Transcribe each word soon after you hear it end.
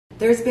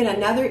There's been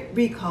another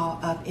recall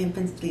of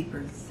infant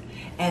sleepers,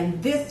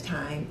 and this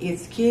time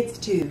it's Kids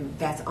 2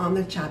 that's on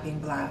the chopping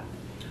block.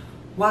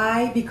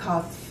 Why?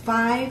 Because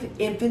 5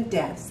 infant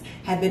deaths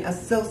have been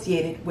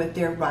associated with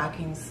their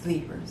rocking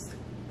sleepers.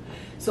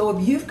 So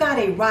if you've got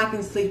a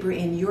rocking sleeper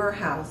in your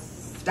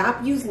house,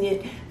 stop using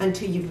it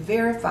until you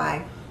verify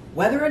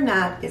whether or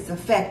not it's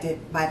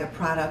affected by the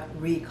product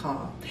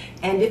recall.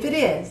 And if it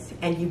is,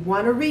 and you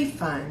want a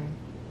refund,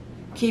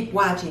 keep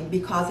watching,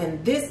 because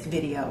in this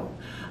video,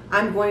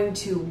 I'm going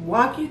to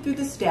walk you through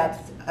the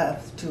steps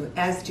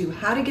as to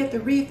how to get the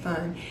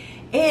refund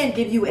and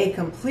give you a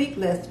complete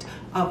list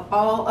of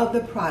all of the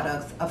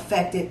products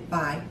affected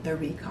by the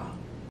recall.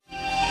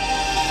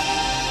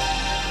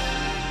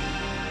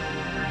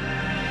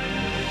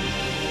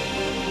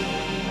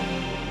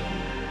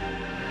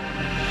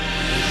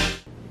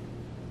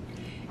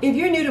 If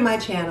you're new to my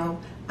channel,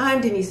 I'm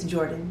Denise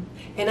Jordan,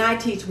 and I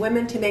teach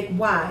women to make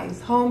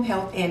wise home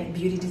health and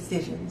beauty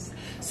decisions.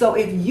 So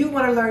if you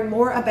want to learn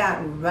more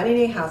about running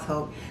a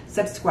household,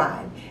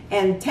 subscribe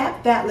and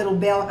tap that little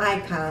bell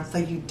icon so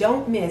you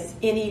don't miss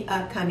any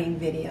upcoming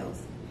videos.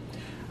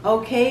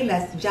 Okay,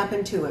 let's jump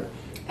into it.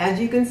 As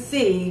you can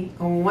see,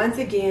 once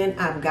again,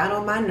 I've got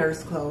on my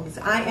nurse clothes.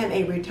 I am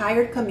a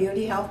retired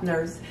community health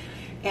nurse,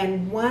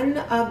 and one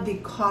of the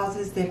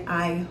causes that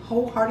I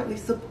wholeheartedly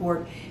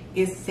support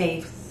is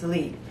safe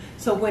sleep.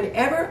 So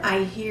whenever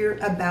I hear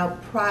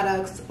about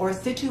products or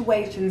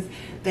situations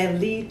that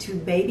lead to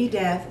baby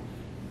death,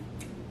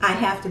 I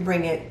have to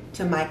bring it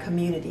to my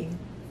community.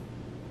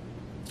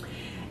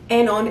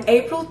 And on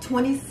April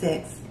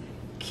 26th,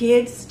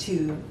 Kids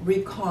 2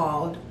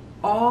 recalled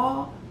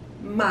all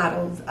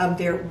models of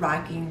their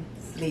rocking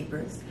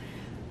sleepers.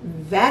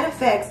 That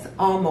affects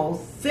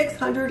almost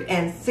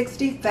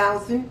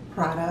 660,000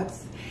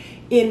 products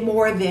in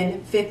more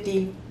than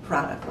 50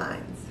 product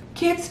lines.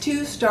 Kids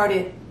 2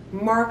 started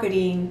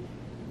marketing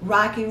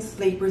rocking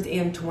sleepers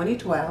in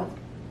 2012,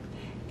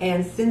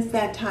 and since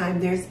that time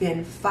there's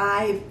been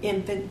 5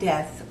 infant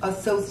deaths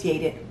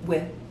associated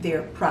with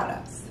their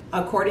products.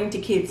 According to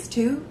Kids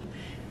 2,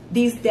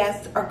 these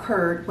deaths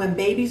occurred when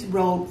babies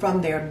rolled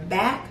from their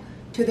back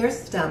to their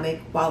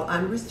stomach while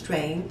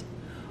unrestrained,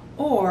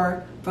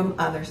 or from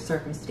other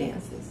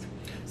circumstances.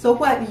 So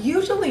what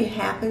usually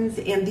happens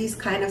in these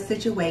kind of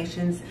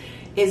situations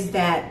is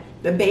that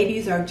the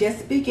babies are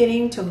just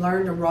beginning to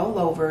learn to roll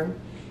over.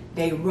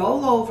 They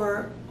roll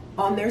over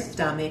on their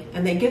stomach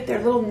and they get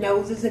their little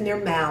noses and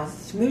their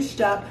mouths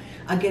smooshed up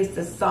against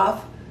the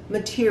soft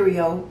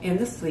material in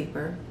the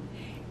sleeper,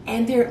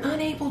 and they're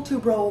unable to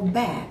roll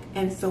back,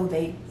 and so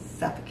they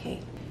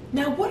suffocate.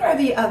 Now, what are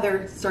the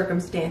other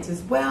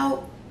circumstances?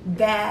 Well,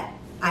 that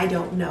I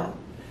don't know.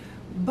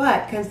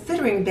 But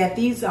considering that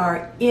these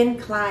are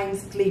incline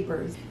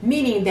sleepers,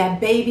 meaning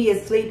that baby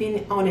is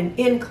sleeping on an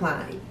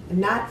incline,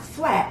 not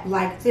flat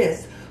like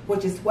this,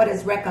 which is what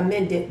is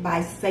recommended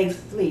by safe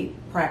sleep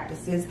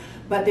practices,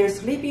 but they're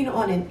sleeping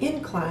on an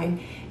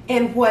incline,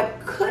 and what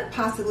could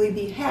possibly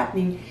be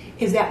happening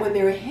is that when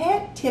their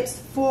head tips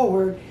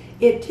forward,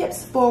 it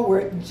tips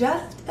forward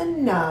just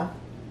enough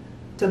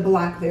to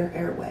block their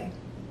airway.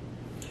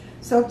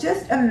 So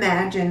just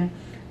imagine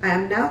I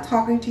am now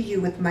talking to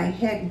you with my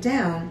head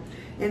down,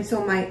 and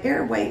so my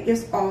airway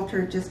is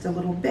altered just a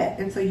little bit.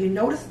 And so you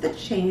notice the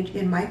change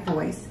in my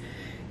voice.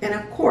 And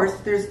of course,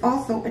 there's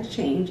also a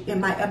change in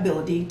my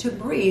ability to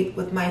breathe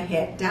with my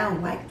head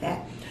down like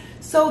that.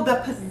 So the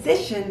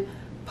position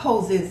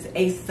poses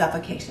a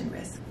suffocation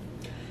risk.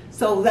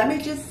 So let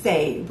me just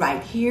say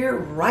right here,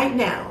 right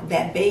now,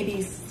 that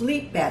babies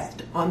sleep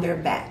best on their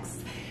backs.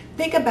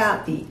 Think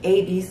about the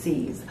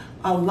ABCs: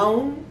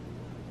 alone,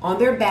 on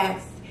their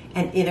backs,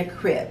 and in a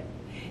crib.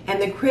 And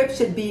the crib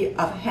should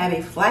have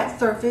a flat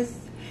surface,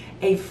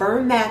 a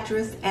firm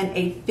mattress, and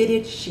a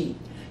fitted sheet.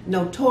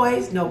 No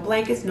toys, no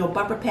blankets, no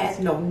bumper pads,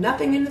 no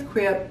nothing in the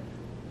crib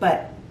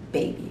but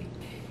baby.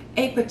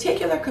 A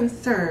particular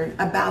concern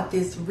about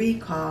this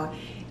recall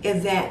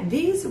is that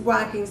these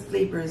rocking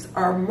sleepers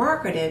are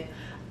marketed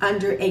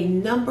under a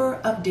number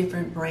of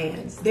different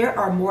brands. There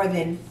are more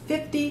than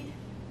 50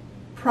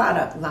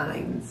 product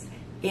lines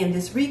in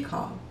this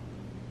recall.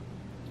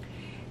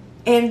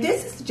 And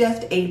this is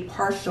just a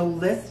partial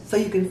list so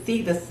you can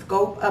see the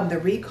scope of the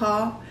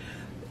recall.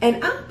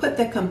 And I'll put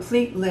the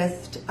complete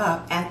list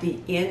up at the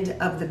end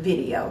of the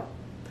video.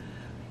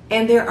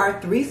 And there are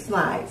 3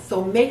 slides,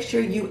 so make sure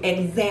you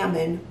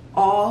examine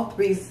all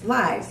 3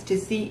 slides to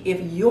see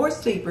if your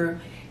sleeper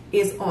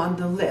is on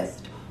the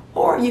list.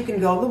 Or you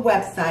can go to the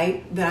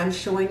website that I'm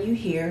showing you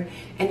here,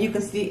 and you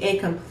can see a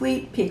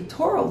complete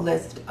pictorial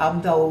list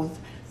of those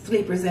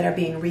sleepers that are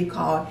being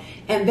recalled,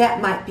 and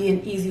that might be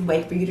an easy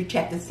way for you to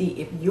check to see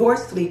if your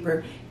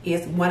sleeper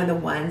is one of the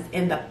ones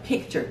in the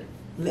pictured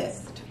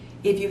list.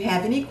 If you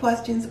have any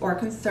questions or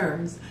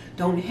concerns,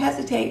 don't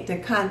hesitate to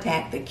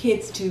contact the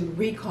Kids 2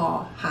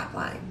 recall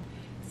hotline.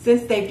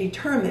 Since they've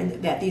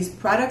determined that these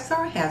products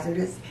are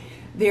hazardous,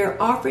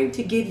 they're offering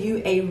to give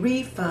you a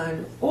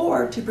refund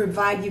or to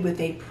provide you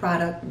with a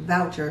product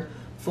voucher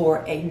for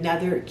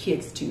another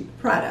Kids 2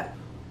 product.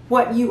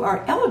 What you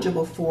are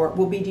eligible for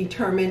will be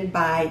determined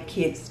by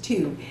Kids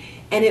 2,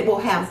 and it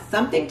will have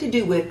something to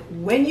do with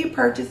when you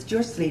purchased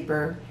your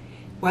sleeper,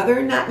 whether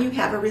or not you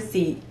have a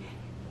receipt,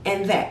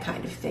 and that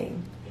kind of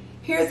thing.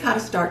 Here's how to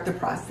start the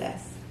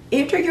process.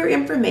 Enter your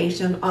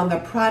information on the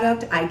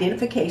product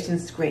identification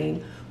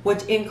screen,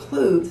 which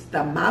includes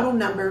the model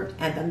number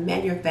and the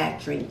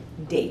manufacturing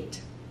date.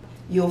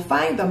 You'll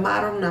find the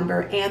model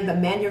number and the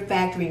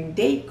manufacturing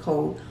date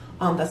code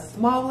on the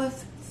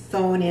smallest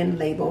sewn-in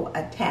label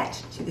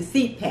attached to the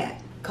seat pad.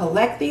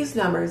 Collect these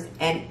numbers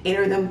and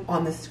enter them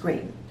on the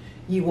screen.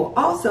 You will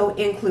also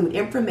include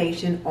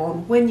information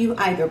on when you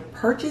either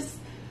purchased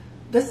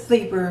the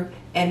sleeper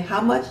and how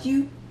much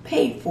you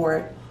paid for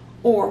it,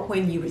 or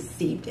when you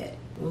received it.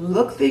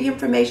 Look the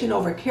information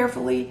over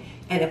carefully,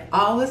 and if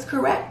all is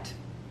correct,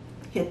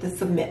 hit the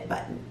submit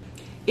button.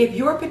 If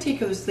your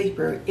particular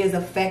sleeper is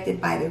affected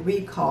by the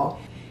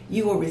recall,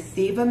 you will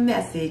receive a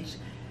message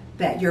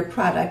that your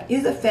product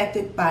is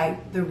affected by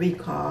the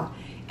recall,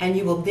 and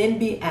you will then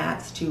be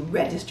asked to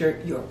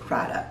register your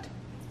product.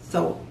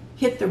 So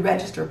hit the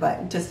register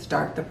button to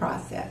start the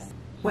process.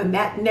 When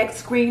that next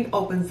screen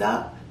opens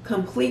up,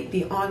 complete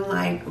the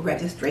online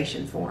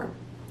registration form.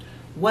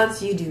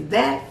 Once you do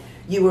that,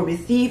 you will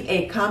receive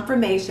a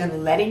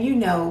confirmation letting you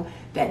know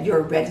that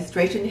your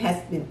registration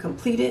has been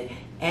completed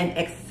and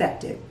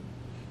accepted,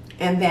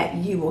 and that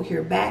you will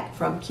hear back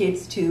from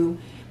Kids 2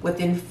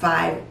 within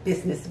 5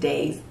 business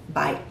days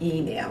by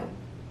email.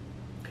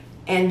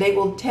 And they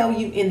will tell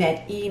you in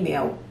that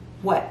email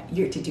what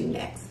you're to do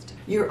next.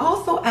 You're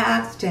also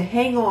asked to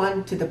hang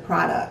on to the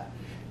product.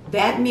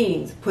 That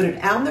means put it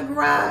out in the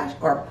garage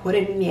or put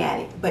it in the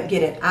attic, but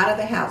get it out of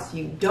the house.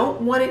 You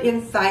don't want it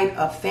in sight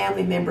of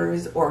family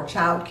members or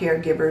child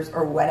caregivers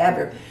or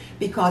whatever,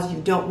 because you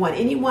don't want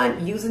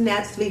anyone using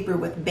that sleeper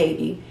with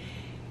baby.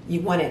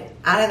 You want it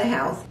out of the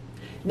house.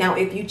 Now,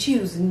 if you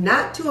choose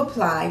not to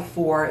apply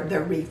for the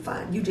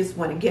refund, you just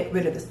want to get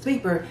rid of the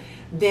sleeper,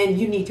 then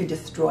you need to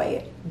destroy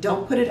it.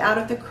 Don't put it out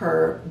at the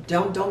curb.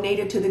 Don't donate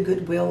it to the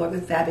Goodwill or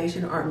the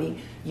Salvation Army.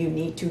 You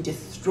need to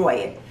destroy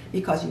it,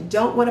 because you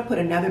don't want to put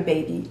another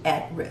baby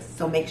at risk.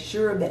 So make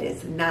sure that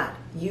it's not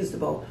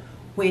usable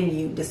when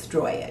you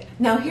destroy it.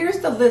 Now here's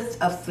the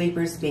list of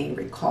sleepers being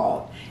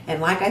recalled.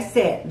 And like I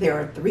said, there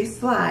are 3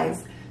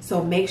 slides,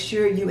 so make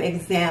sure you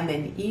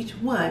examine each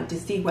one to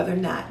see whether or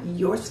not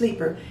your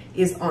sleeper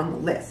is on the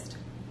list.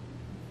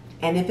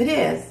 And if it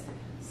is,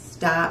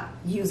 stop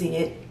using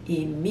it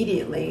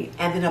immediately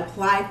and then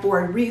apply for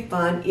a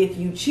refund if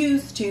you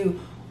choose to,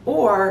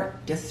 or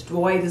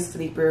destroy the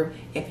sleeper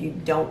if you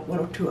don't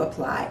want to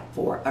apply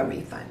for a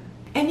refund.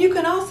 And you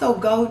can also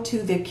go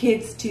to the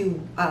Kids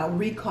 2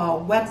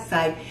 recall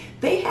website.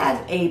 They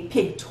have a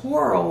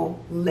pictorial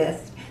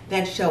list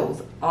that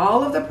shows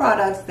all of the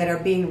products that are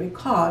being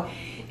recalled.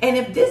 And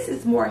if this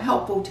is more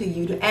helpful to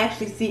you to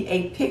actually see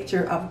a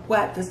picture of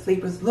what the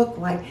sleepers look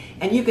like,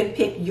 and you can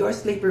pick your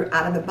sleeper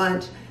out of the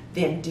bunch,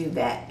 then do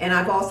that. And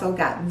I've also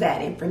got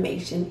that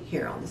information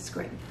here on the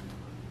screen.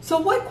 So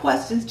what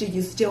questions do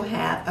you still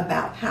have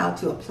about how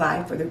to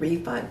apply for the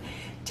refund?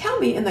 Tell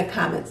me in the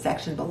comment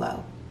section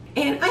below.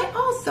 And I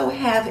also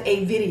have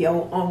a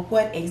video on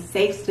what a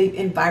safe sleep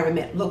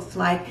environment looks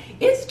like.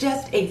 It's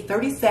just a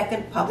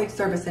 30-second public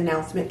service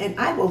announcement, and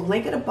I will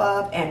link it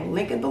above and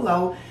link it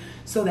below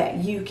so that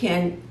you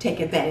can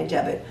take advantage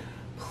of it.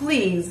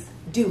 Please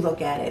do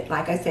look at it.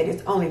 Like I said,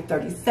 it's only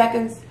 30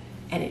 seconds,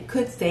 and it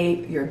could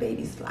save your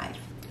baby's life.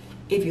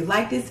 If you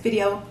like this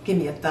video, give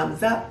me a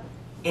thumbs up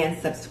and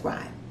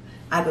subscribe.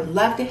 I would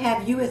love to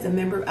have you as a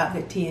member of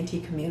the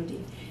TNT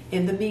community.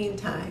 In the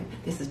meantime,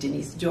 this is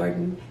Denise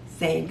Jordan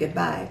saying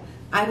goodbye.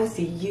 I will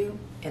see you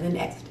in the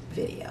next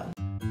video.